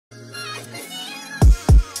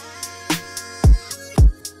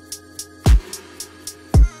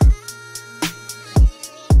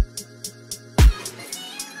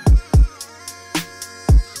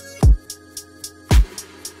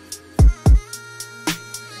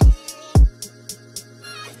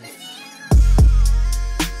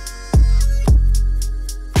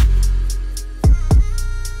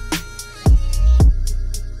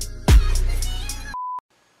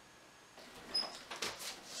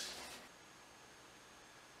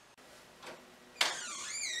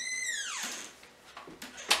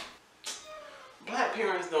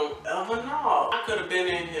parents don't ever know. I could have been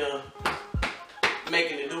in here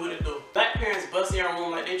making it do what it do. Black parents bust in your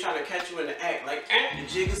room like they trying to catch you in the act. Like, the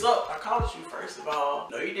jig is up. I called you first of all.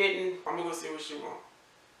 No, you didn't. I'm gonna go see what you want.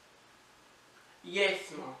 Yes,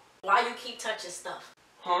 Mom. Why you keep touching stuff?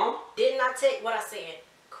 Huh? Didn't I take what I said?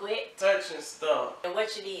 Quit touching stuff. And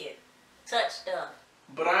what you did? Touch stuff.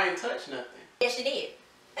 But I ain't touched nothing. Yes, you did.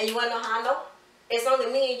 And you wanna know how I know? It's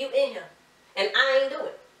only me and you in here. And I ain't do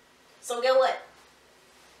it. So get what?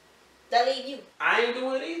 That leave you. I ain't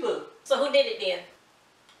do it either. So who did it then?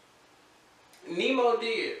 Nemo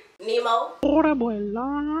did. Nemo?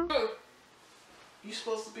 You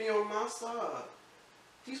supposed to be on my side.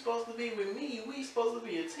 You supposed to be with me. We supposed to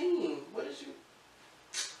be a team. What is you?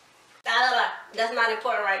 That's not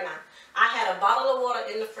important right now. I had a bottle of water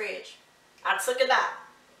in the fridge. I took it out,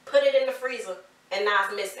 put it in the freezer, and now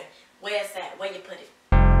it's missing. Where's that? Where you put it?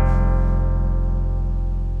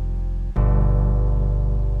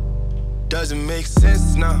 Doesn't make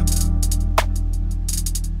sense now.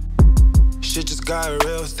 Shit just got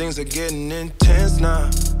real, things are getting intense now.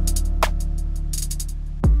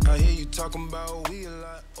 I hear you talking about we a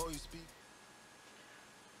lot, or you speak.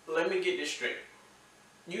 Let me get this straight.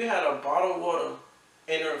 You had a bottle of water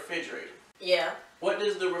in the refrigerator. Yeah. What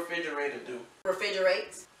does the refrigerator do?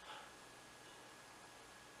 Refrigerates.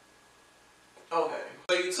 Okay.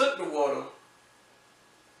 So you took the water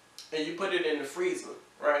and you put it in the freezer,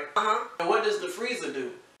 right? Uh-huh. And what does the freezer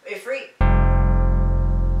do? It free.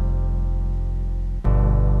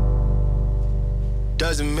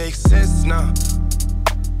 Doesn't make sense now.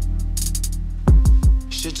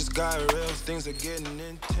 Shit just got real, things are getting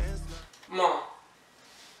intense now. Mom.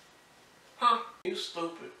 Huh? You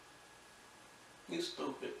stupid. You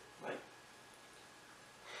stupid. Like.